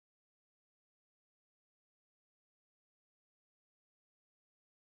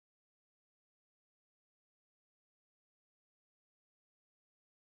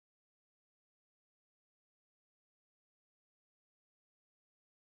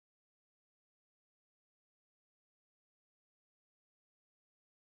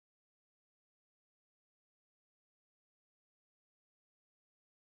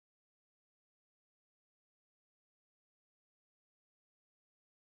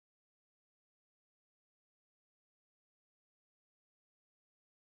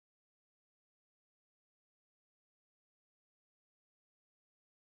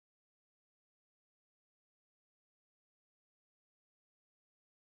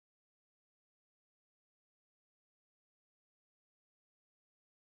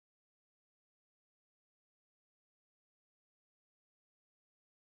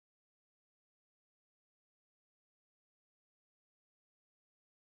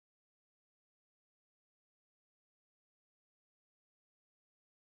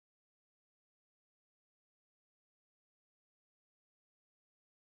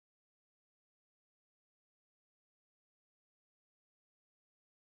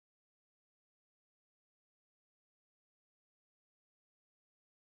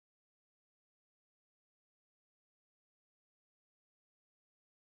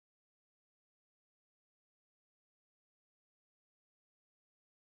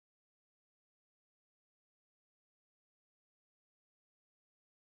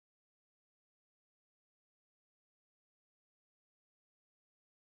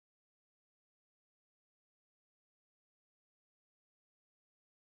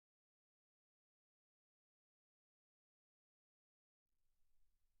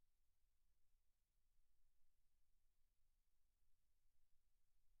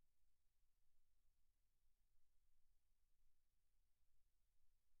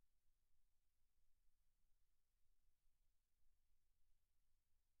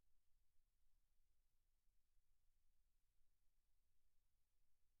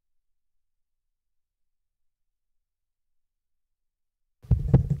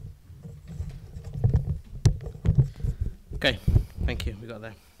Okay, thank you. We got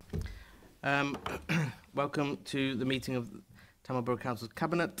there. Welcome to the meeting of Tamworth Borough Council's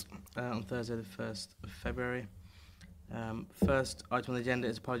Cabinet on Thursday the 1st of February. First item on the agenda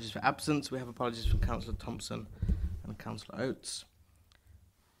is apologies for absence. We have apologies from Councillor Thompson and Councillor Oates.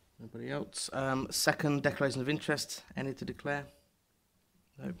 Anybody else? Second, declaration of interest. Any to declare?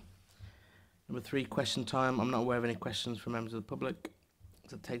 No. Number 3, question time. I'm not aware of any questions from members of the public.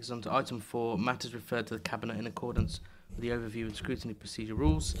 So that takes us on to item 4, matters referred to the Cabinet in accordance with the overview and scrutiny procedure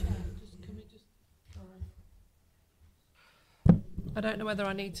rules. I don't know whether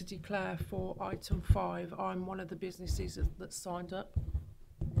I need to declare for item 5. I'm one of the businesses that's signed up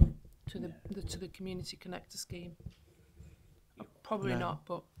to the Community Connector scheme. Probably not,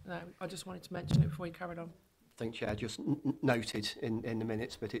 but no, I just wanted to mention it before we carried on. Thanks, Chair. Just noted in the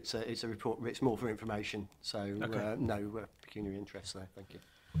minutes, but it's a report. It's more for information, so okay. No pecuniary interest there. Thank you.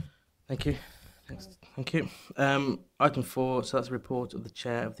 Thank you. Thanks. Thank you. Item 4. So that's a report of the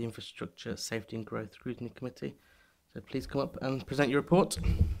Chair of the Infrastructure, Safety and Growth Scrutiny Committee. So please come up and present your report.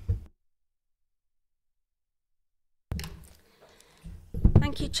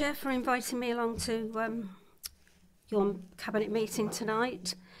 Thank you, Chair, for inviting me along to your Cabinet meeting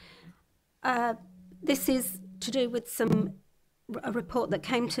tonight. This is to do with a report that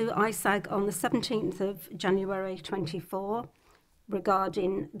came to ISAG on the 17th of January 24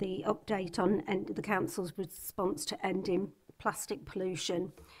 regarding the update on the Council's response to ending plastic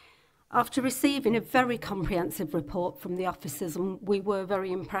pollution. After receiving a very comprehensive report from the officers, and we were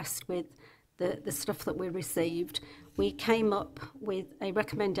very impressed with the stuff that we received, we came up with a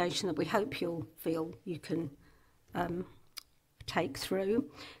recommendation that we hope you'll feel you can take through.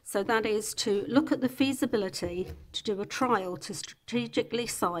 So that is to look at the feasibility to do a trial to strategically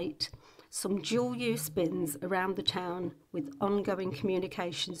site some dual-use bins around the town with ongoing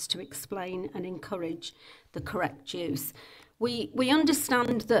communications to explain and encourage the correct use. We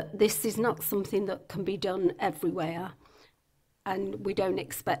understand that this is not something that can be done everywhere, and we don't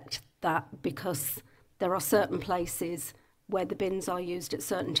expect that because there are certain places where the bins are used at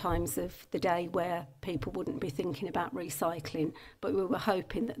certain times of the day where people wouldn't be thinking about recycling, but we were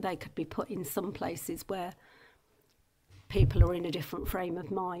hoping that they could be put in some places where people are in a different frame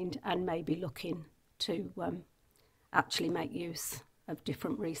of mind and maybe looking to actually make use of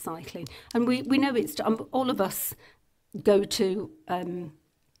different recycling. And we know it's all of us go to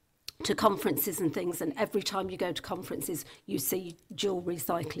conferences and things, and every time you go to conferences you see dual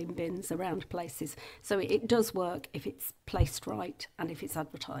recycling bins around places. So it does work if it's placed right and if it's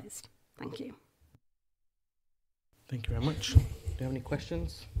advertised. Thank you. Thank you very much. Do you have any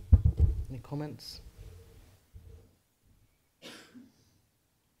questions? Any comments?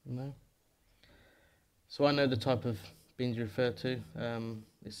 No? So I know the type of bins you refer to.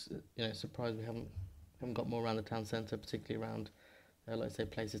 It's surprised we haven't got more around the town centre, particularly around like say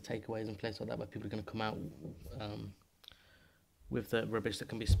places, takeaways and places like that where people are going to come out with the rubbish that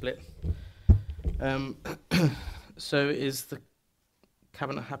can be split. So is the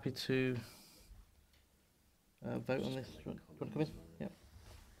Cabinet happy to vote on this? Do you want to come in? Yeah.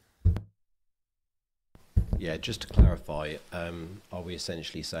 Yeah, just to clarify, are we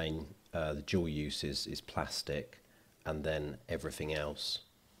essentially saying the dual use is plastic and then everything else?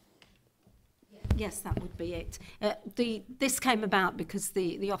 Yes, that would be it. This came about because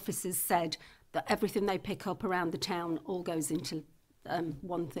the officers said that everything they pick up around the town all goes into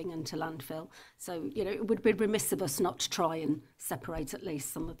one thing, into landfill. So, it would be remiss of us not to try and separate at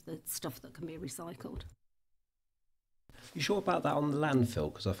least some of the stuff that can be recycled. You sure about that on the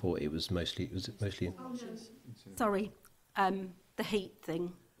landfill? Because I thought it was mostly... Sorry, the heat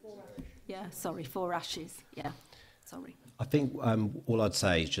thing. Yeah, sorry, 4 ashes. Yeah, sorry. I think all I'd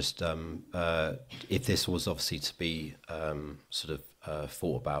say is just if this was obviously to be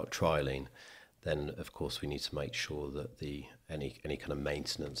thought about trialling, then of course we need to make sure that any kind of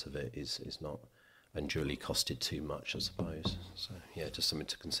maintenance of it is not unduly costed too much, I suppose. So yeah, just something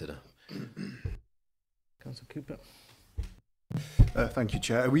to consider. Councillor Cooper. Thank you,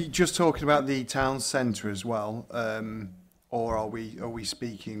 Chair. Are we just talking about the town centre as well, or are we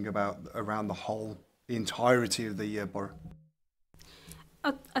speaking about around the entirety of the borough?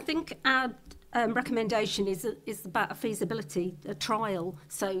 I think our recommendation is about a feasibility, a trial.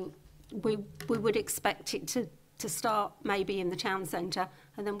 So we would expect it to start maybe in the town centre,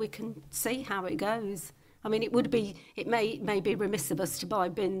 and then we can see how it goes. I mean, it may be remiss of us to buy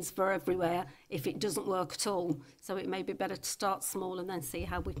bins for everywhere if it doesn't work at all. So it may be better to start small and then see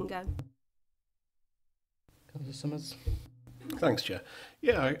how we can go. Councillor Summers. Thanks, Chair.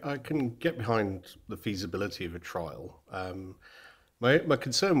 Yeah, I can get behind the feasibility of a trial. My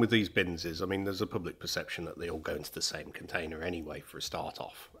concern with these bins is, I mean, there's a public perception that they all go into the same container anyway for a start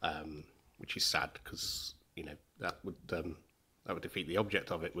off, which is sad because, you know, that would defeat the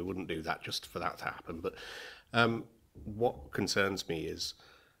object of it. We wouldn't do that just for that to happen. But what concerns me is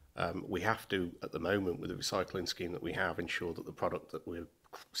we have to, at the moment, with the recycling scheme that we have, ensure that the product that we're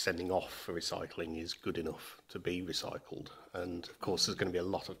sending off for recycling is good enough to be recycled. And of course there's going to be a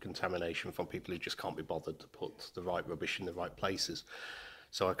lot of contamination from people who just can't be bothered to put the right rubbish in the right places.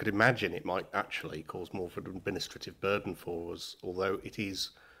 So I could imagine it might actually cause more of an administrative burden for us, although it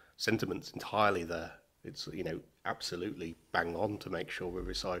is sentiments entirely there. It's, you know, absolutely bang on to make sure we're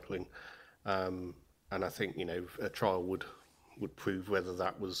recycling. And I think, you know, a trial would prove whether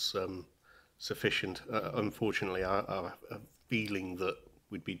that was sufficient. Unfortunately, I have a feeling that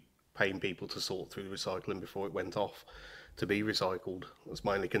we'd be paying people to sort through the recycling before it went off to be recycled. That's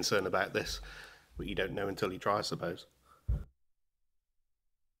my only concern about this, but you don't know until you try, I suppose.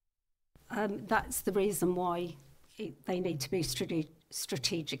 That's the reason why they need to be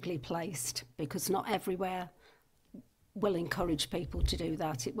strategically placed, because not everywhere will encourage people to do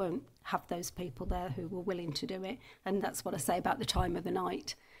that. It won't have those people there who were willing to do it. And that's what I say about the time of the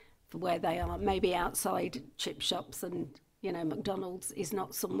night, for where they are. Maybe outside chip shops and, you know, McDonald's is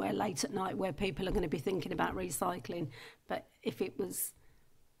not somewhere late at night where people are going to be thinking about recycling. But if it was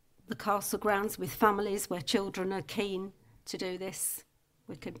the castle grounds with families where children are keen to do this,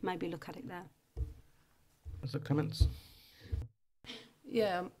 we could maybe look at it there. Is there comments?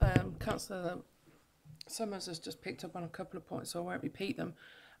 Yeah, Councillor Summers has just picked up on a couple of points, so I won't repeat them.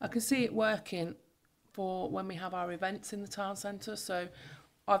 I can see it working for when we have our events in the town centre. So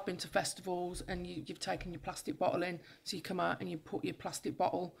I've been to festivals and you've taken your plastic bottle in, so you come out and you put your plastic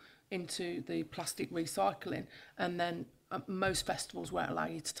bottle into the plastic recycling, and then most festivals won't allow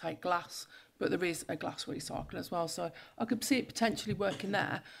you to take glass, but there is a glass recycling as well. So I could see it potentially working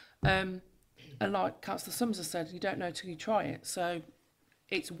there. And like Councillor Summers has said, you don't know till you try it. So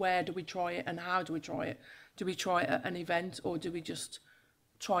it's where do we try it and how do we try it? Do we try it at an event, or do we just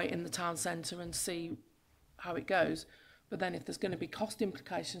try it in the town centre and see how it goes? But then if there's going to be cost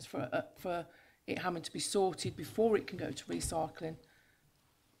implications for it having to be sorted before it can go to recycling,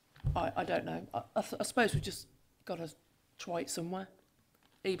 I don't know. I suppose we've just got to try it somewhere,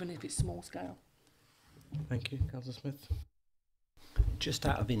 even if it's small scale. Thank you, Councillor Smith. Just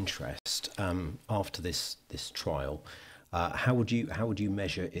out of interest, after this trial, how would you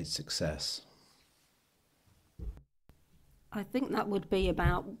measure its success? I think that would be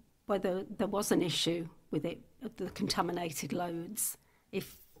about whether there was an issue with it, the contaminated loads.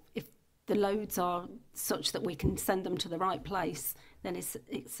 If the loads are such that we can send them to the right place, then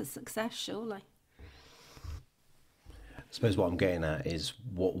it's a success, surely. I suppose what I'm getting at is,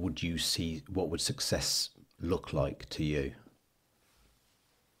 what would you see? What would success look like to you?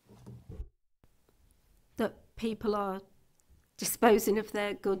 That people are disposing of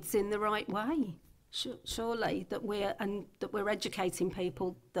their goods in the right way. Surely that we're educating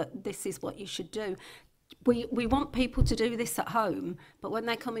people that this is what you should do. We want people to do this at home, but when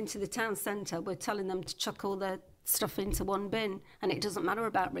they come into the town centre, we're telling them to chuck all their stuff into one bin, and it doesn't matter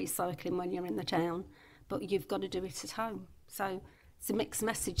about recycling when you're in the town, but you've got to do it at home. So it's a mixed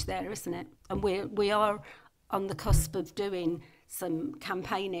message there, isn't it? And we are on the cusp of doing some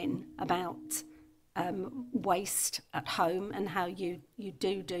campaigning about waste at home and how you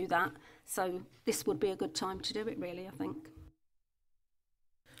do that. So this would be a good time to do it, really, I think.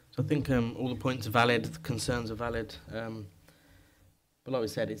 So I think all the points are valid, the concerns are valid. But like we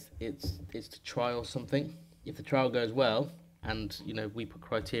said, it's to trial something. If the trial goes well, and you know we put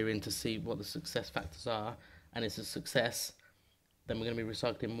criteria in to see what the success factors are, and it's a success, then we're going to be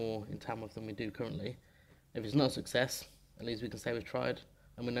recycling more in Tamworth than we do currently. If it's not a success, at least we can say we've tried,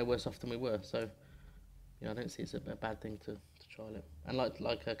 and we're no worse off than we were. So, you know, I don't see it's a bad thing to trial it. And like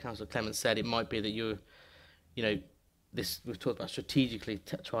Councillor Clements said, it might be that you know, this we've talked about strategically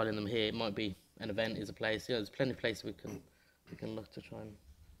trialing them here. It might be an event is a place. You know, there's plenty of places we can look to try and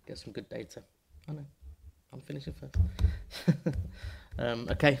get some good data. I know. I'm finishing first.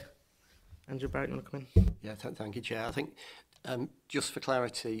 Okay. Andrew Barrett, you want to come in? Yeah, thank you, Chair. I think just for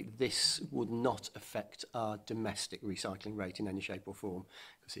clarity, this would not affect our domestic recycling rate in any shape or form,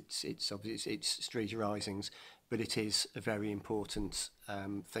 because it's street arisings, but it is a very important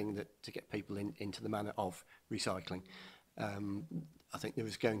thing that to get people into the manner of recycling. I think there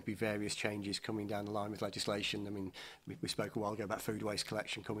is going to be various changes coming down the line with legislation. I mean, we spoke a while ago about food waste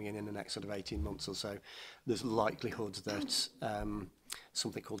collection coming in the next sort of 18 months or so. There's likelihood that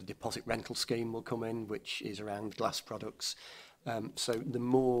something called a deposit rental scheme will come in, which is around glass products. So the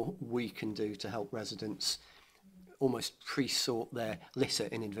more we can do to help residents almost pre-sort their litter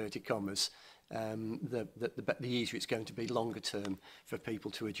in inverted commas, the easier it's going to be longer term for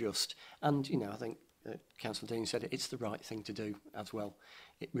people to adjust. And, you know, I think Councillor Dean said it's the right thing to do as well.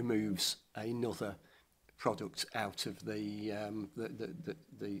 It removes another product out of the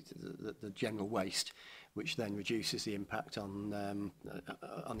general waste, which then reduces the impact on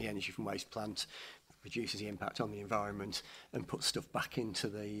the energy from waste plant, reduces the impact on the environment, and puts stuff back into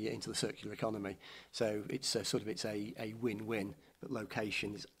the circular economy. So it's a win-win, but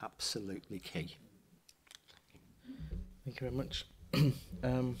location is absolutely key. Thank you very much. Do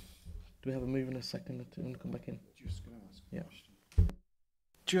we have a move in a second? Do you want to come back in? Just going to ask a Yeah. question.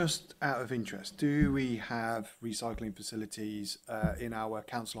 Just out of interest, do we have recycling facilities in our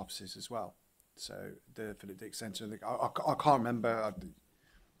council offices as well? So the Philip Dick Centre, I can't remember. I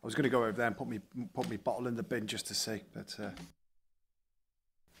was going to go over there and put me bottle in the bin just to see, but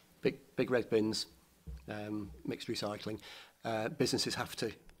Big red bins, mixed recycling. Businesses have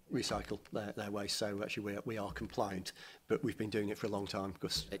to recycle their waste, so actually we are compliant, but we've been doing it for a long time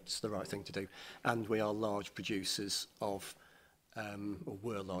because it's the right thing to do. And we are large producers of, or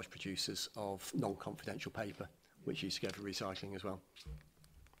were large producers of non-confidential paper, which used to go for recycling as well.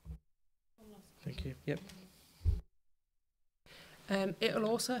 Thank you. Yep. It'll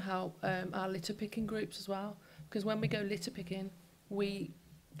also help our litter picking groups as well, because when we go litter picking, we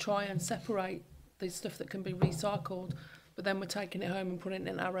try and separate the stuff that can be recycled, but then we're taking it home and putting it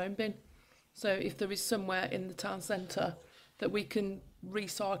in our own bin. So if there is somewhere in the town centre that we can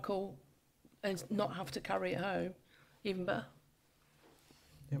recycle and not have to carry it home, even better.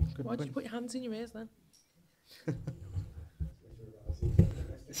 Yep. Good. Why did you put your hands in your ears then?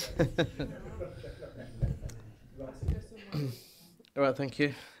 All right. Thank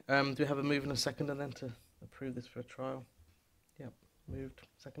you. Do we have a move and a second, and then to approve this for a trial? Yep. Moved.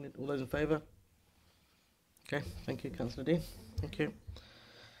 Seconded. All those in favour? Okay. Thank you, Councillor Dean. Thank you.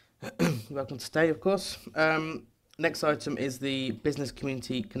 You're welcome to stay, of course. Next item is the Business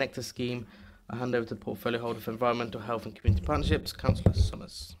Community Connector Scheme. I hand over to the portfolio holder for Environmental Health and Community Partnerships, Councillor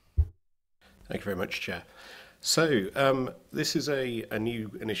Summers. Thank you very much, Chair. So this is a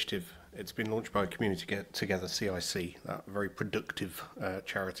new initiative. It's been launched by Community Get Together CIC, that very productive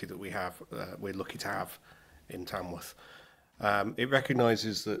charity that we're lucky to have in Tamworth. It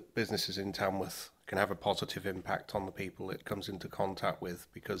recognises that businesses in Tamworth can have a positive impact on the people it comes into contact with,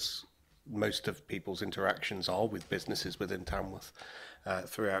 because most of people's interactions are with businesses within Tamworth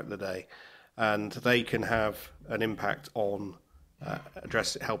throughout the day, and they can have an impact on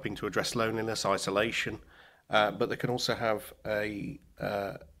helping to address loneliness, isolation, but they can also have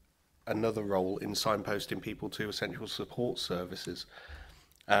another role in signposting people to essential support services.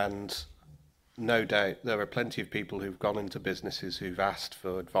 And no doubt there are plenty of people who've gone into businesses who've asked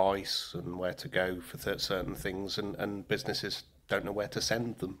for advice and where to go for certain things, and businesses don't know where to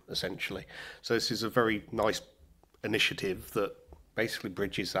send them, essentially. So this is a very nice initiative that basically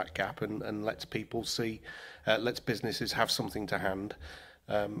bridges that gap and lets people see, lets businesses have something to hand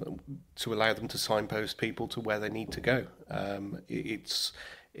to allow them to signpost people to where they need to go.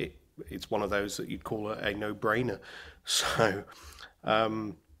 It's one of those that you'd call a no-brainer. So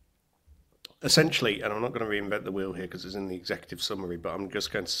essentially, and I'm not going to reinvent the wheel here because it's in the executive summary, but I'm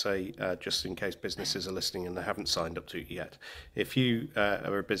just going to say, just in case businesses are listening and they haven't signed up to it yet, if you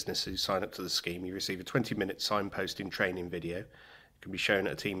are a business who sign up to the scheme, you receive a 20-minute signposting training video. It can be shown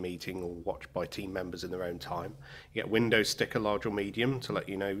at a team meeting or watched by team members in their own time. You get a Windows sticker, large or medium, to let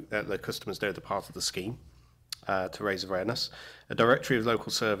you know that the customers know they're part of the scheme, to raise awareness. A directory of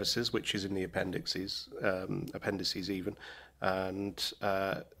local services, which is in the appendices even, and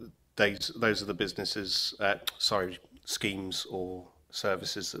those are the businesses, schemes or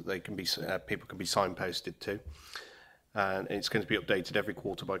services that they can be people can be signposted to, and it's going to be updated every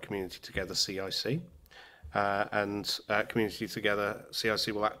quarter by Community Together CIC, and Community Together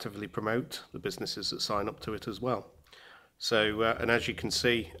CIC will actively promote the businesses that sign up to it as well. So, and as you can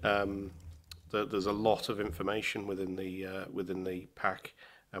see, there's a lot of information within the pack,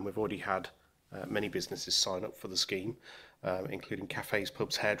 and we've already had many businesses sign up for the scheme. Including cafes,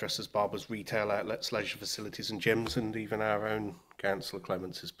 pubs, hairdressers, barbers, retail outlets, leisure facilities and gyms, and even our own Councillor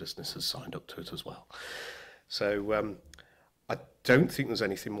Clemence's business has signed up to it as well. So I don't think there's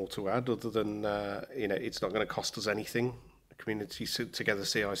anything more to add other than, it's not going to cost us anything. Community Together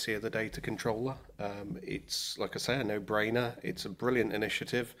CIC are the data controller. It's, like I say, a no-brainer. It's a brilliant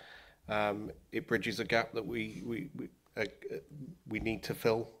initiative. It bridges a gap that we need to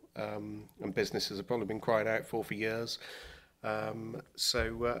fill, and businesses have probably been crying out for years.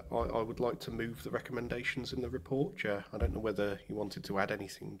 So I would like to move the recommendations in the report, Chair. I don't know whether you wanted to add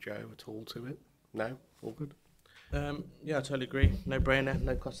anything, Joe, at all to it. No? All good? Yeah, I totally agree. No brainer,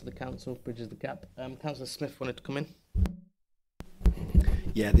 no cost to the council, bridges the gap. Councillor Smith wanted to come in.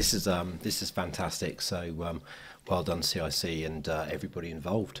 Yeah, this is fantastic. So well done, CIC, and everybody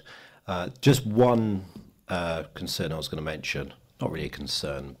involved. Just one concern I was going to mention, not really a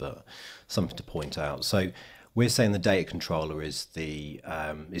concern, but something to point out. So we're saying the data controller is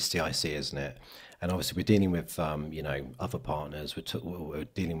is CIC, isn't it? And obviously we're dealing with other partners. We're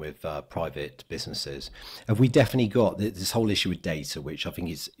dealing with private businesses. Have we definitely got this whole issue with data, which I think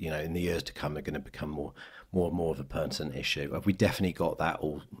is in the years to come are going to become more and more of a pertinent issue? Have we definitely got that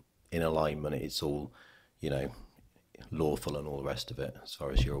all in alignment? It's all lawful and all the rest of it, as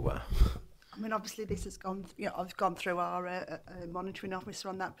far as you're aware. I mean, obviously this has gone, I've gone through our monitoring officer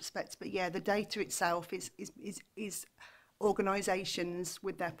on that perspective, but yeah, the data itself is organisations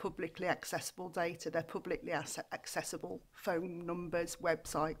with their publicly accessible data, their publicly accessible phone numbers,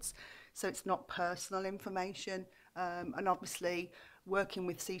 websites, so it's not personal information, and obviously working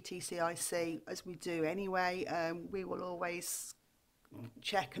with CTCIC, as we do anyway, we will always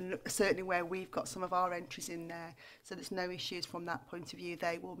check and look, certainly where we've got some of our entries in there, so there's no issues from that point of view.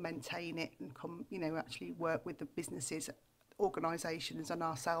 They will maintain it and come, actually work with the businesses, organisations and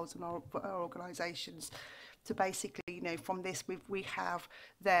ourselves and our organisations to basically, from this we have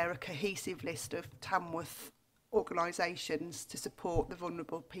there a cohesive list of Tamworth organisations to support the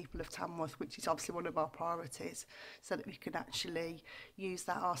vulnerable people of Tamworth, which is obviously one of our priorities, so that we can actually use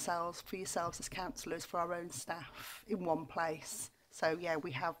that ourselves, for yourselves as councillors, for our own staff in one place. So yeah,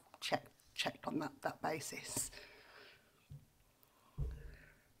 we have checked on that basis.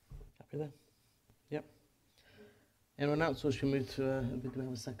 Happy there? Yep. Anyone else, or should we move to do we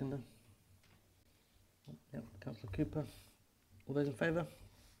have a second then? Yep, Councillor Cooper. All those in favour?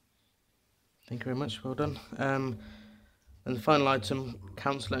 Thank you very much, well done. And the final item,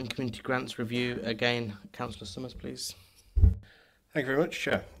 Councillor and Community Grants Review. Again, Councillor Summers, please. Thank you very much,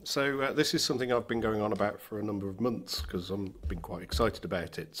 Chair. So this is something I've been going on about for a number of months because I've been quite excited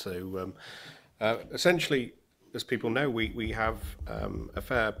about it. So essentially, as people know, we have a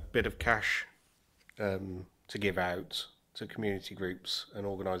fair bit of cash to give out to community groups and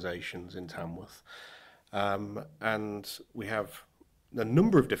organisations in Tamworth. And we have a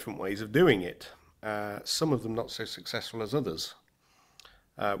number of different ways of doing it, some of them not so successful as others.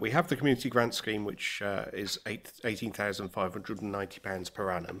 We have the community grant scheme, which is £18,590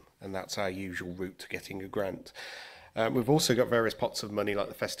 per annum, and that's our usual route to getting a grant. We've also got various pots of money like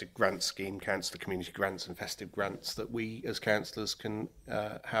the festive grant scheme, councillor community grants and festive grants that we as councillors can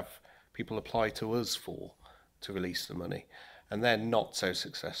have people apply to us for to release the money. And they're not so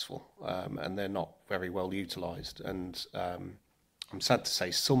successful, and they're not very well utilised. And I'm sad to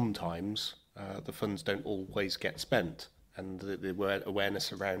say sometimes the funds don't always get spent, and the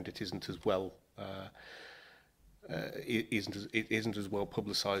awareness around it isn't as well it isn't as well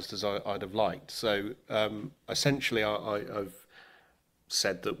publicised as I'd have liked. So essentially, I've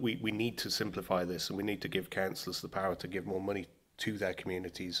said that we need to simplify this, and we need to give councillors the power to give more money to their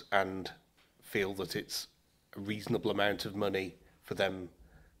communities and feel that it's a reasonable amount of money for them,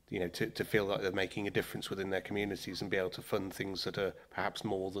 to feel like they're making a difference within their communities and be able to fund things that are perhaps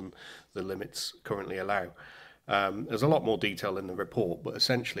more than the limits currently allow. There's a lot more detail in the report, but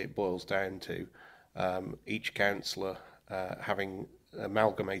essentially it boils down to each councillor having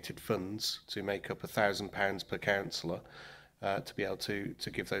amalgamated funds to make up £1,000 per councillor to be able to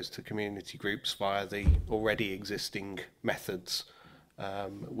give those to community groups via the already existing methods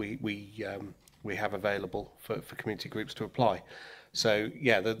we have available for community groups to apply. So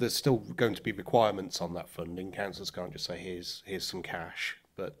yeah, there's still going to be requirements on that funding. Councillors can't just say here's some cash,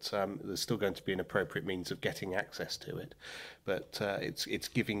 but there's still going to be an appropriate means of getting access to it. But it's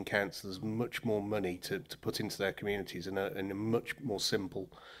giving councillors much more money to put into their communities in a much more simple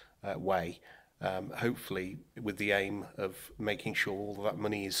way, hopefully with the aim of making sure all of that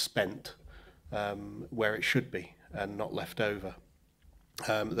money is spent where it should be and not left over.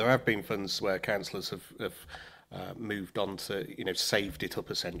 There have been funds where councillors have moved on to, saved it up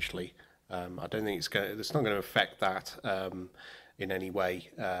essentially. I don't think it's not going to affect that in any way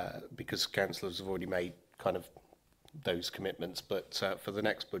because councillors have already made kind of those commitments. But for the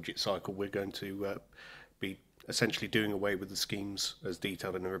next budget cycle, we're going to be essentially doing away with the schemes as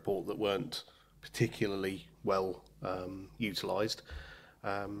detailed in the report that weren't particularly well utilised.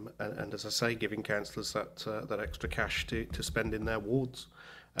 And as I say, giving councillors that extra cash to spend in their wards.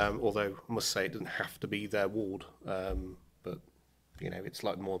 Although I must say it doesn't have to be their ward, but you know, it's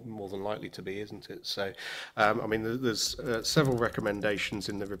like more than likely to be, isn't it? So, I mean, there's several recommendations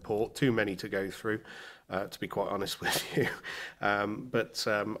in the report, too many to go through, to be quite honest with you. I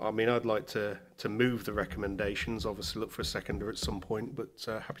mean, I'd like to move the recommendations, obviously look for a seconder at some point,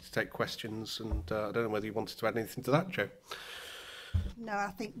 but happy to take questions, and I don't know whether you wanted to add anything to that, Joe. No,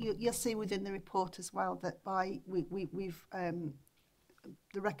 I think you'll see within the report as well that we've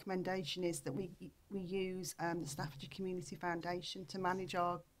the recommendation is that we use the Staffordshire Community Foundation to manage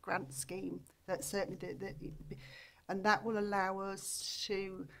our grant scheme. That's certainly and that will allow us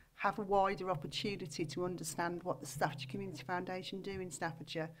to have a wider opportunity to understand what the Staffordshire Community Foundation do in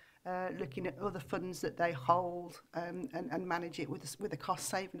Staffordshire, looking at other funds that they hold and manage it with a cost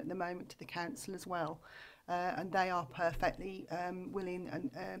saving at the moment to the council as well. And they are perfectly willing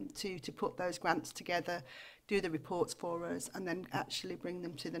to put those grants together, do the reports for us, and then actually bring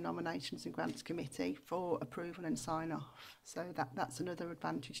them to the Nominations and Grants Committee for approval and sign-off. So that's another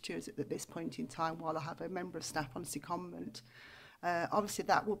advantage to us at this point in time, while I have a member of staff on secondment. Obviously,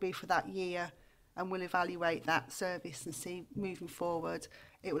 that will be for that year, and we'll evaluate that service and see moving forward.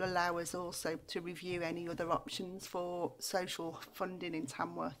 It will allow us also to review any other options for social funding in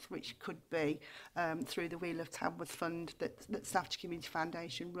Tamworth, which could be through the Wheel of Tamworth Fund that Staffordshire Community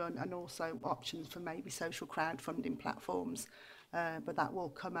Foundation run, and also options for maybe social crowdfunding platforms. But that will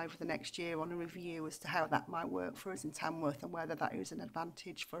come over the next year on a review as to how that might work for us in Tamworth and whether that is an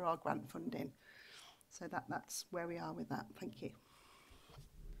advantage for our grant funding. So that's where we are with that. Thank you.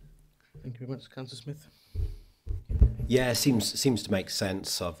 Thank you very much, Councillor Smith. Yeah, it seems to make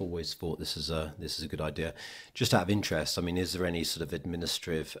sense. I've always thought this is a good idea. Just out of interest, I mean, is there any sort of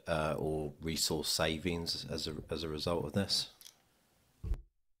administrative or resource savings as a result of this?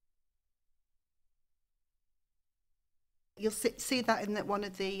 You'll see that in that one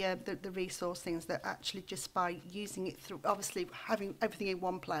of the resource things, that actually just by using it through, obviously having everything in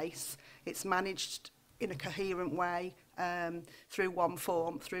one place, it's managed in a coherent way through one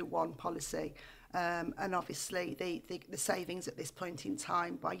form, through one policy. And obviously the savings at this point in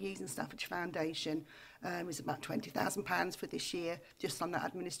time by using Staffordshire Foundation is about £20,000 for this year, just on that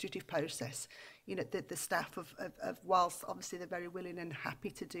administrative process. You know, the staff of whilst obviously they're very willing and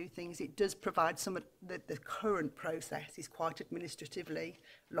happy to do things, it does provide some of the current process is quite administratively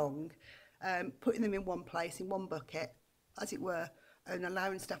long. Putting them in one place, in one bucket, as it were, and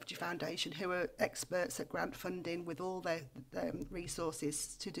allowing Staffordshire Foundation, who are experts at grant funding with all their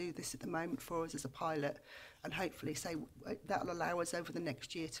resources, to do this at the moment for us as a pilot, and hopefully that'll allow us over the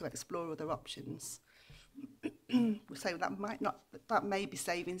next year to explore other options. We'll say that may be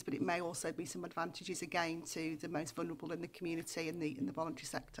savings, but it may also be some advantages again to the most vulnerable in the community and in the voluntary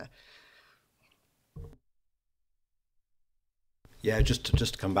sector. Yeah, just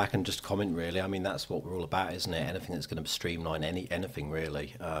to come back and just comment really. I mean, that's what we're all about, isn't it? Anything that's going to streamline anything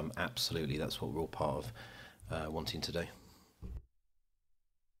really. Absolutely, that's what we're all part of wanting to do.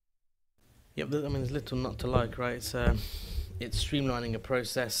 Yep, I mean, there's little not to like, right? It's streamlining a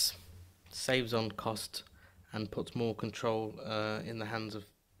process, saves on cost, and puts more control in the hands of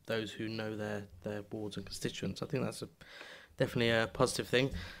those who know their wards and constituents. I think that's definitely a positive thing.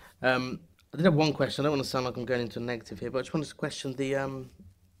 I did have one question. I don't want to sound like I'm going into a negative here, but I just wanted to question the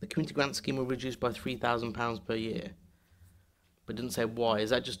community grant scheme will reduce by £3,000 per year, but didn't say why. Is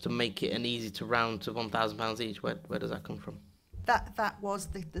that just to make it an easy to round to £1,000 each? Where does that come from? That was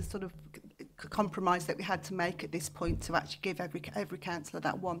the sort of compromise that we had to make at this point, to actually give every councillor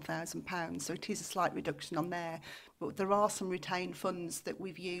that £1,000. So it is a slight reduction on there, but there are some retained funds that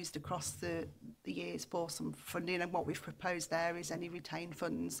we've used across the years for some funding, and what we've proposed there is any retained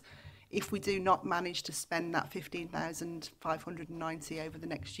funds. If we do not manage to spend that £15,590 over the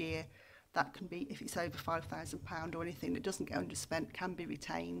next year, that can be, if it's over £5,000 or anything that doesn't get underspent, can be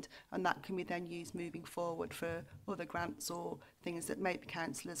retained, and that can be then used moving forward for other grants or things that maybe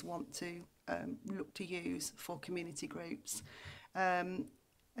councillors want to look to use for community groups. And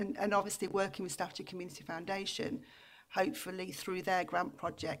obviously working with Staffordshire Community Foundation, hopefully through their grant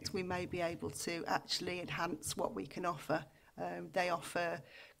project, we may be able to actually enhance what we can offer. They offer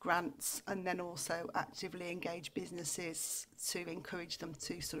grants and then also actively engage businesses to encourage them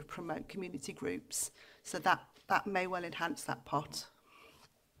to sort of promote community groups. So that may well enhance that pot.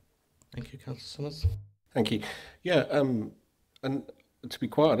 Thank you, Councillor Summers. Thank you. Yeah, and to be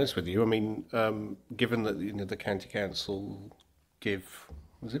quite honest with you, I mean, given that the county council give,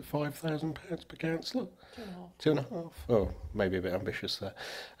 was it £5,000 per councillor? 2.5. 2.5. Oh, maybe a bit ambitious there.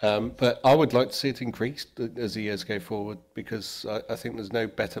 But I would like to see it increased as the years go forward, because I think there's no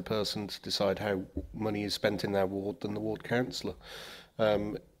better person to decide how money is spent in their ward than the ward councillor.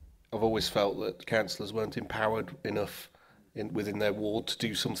 I've always felt that councillors weren't empowered enough within their ward to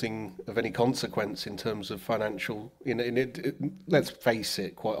do something of any consequence in terms of financial. Let's face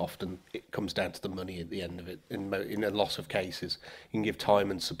it, quite often it comes down to the money at the end of it. In a lot of cases, you can give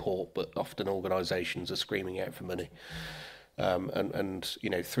time and support, but often organisations are screaming out for money. And you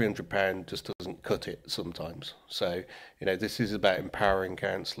know, £300 just doesn't cut it sometimes. So, you know, this is about empowering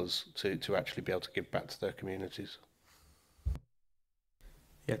councillors to actually be able to give back to their communities.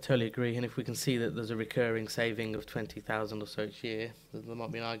 Yeah, totally agree. And if we can see that there's a recurring saving of 20,000 or so each year, there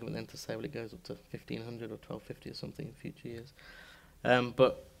might be an argument then to say, well, it goes up to 1,500 or 1,250 or something in future years.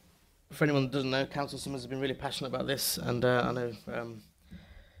 But for anyone that doesn't know, Councillor Summers has been really passionate about this, and I know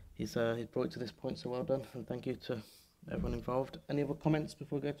he's brought it to this point, so well done, and thank you to everyone involved. Any other comments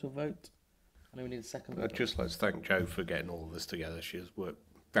before we go to a vote? I know we need a second. I'd just like to thank Jo for getting all of this together. She has worked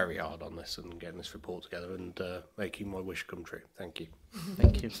very hard on this and getting this report together and making my wish come true. Thank you.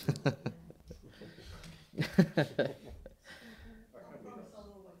 Thank you.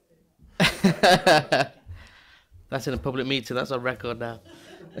 That's in a public meeting. That's on record now.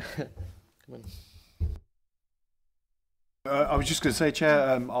 Come on. I was just going to say, Chair,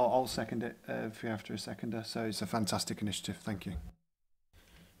 I'll second it if you're after a seconder. So it's a fantastic initiative. Thank you.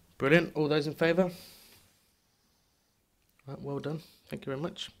 Brilliant. All those in favour? Right, well done. Thank you very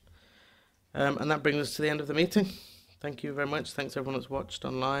much. And that brings us to the end of the meeting. Thank you very much. Thanks everyone that's watched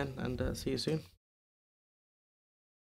online, and see you soon.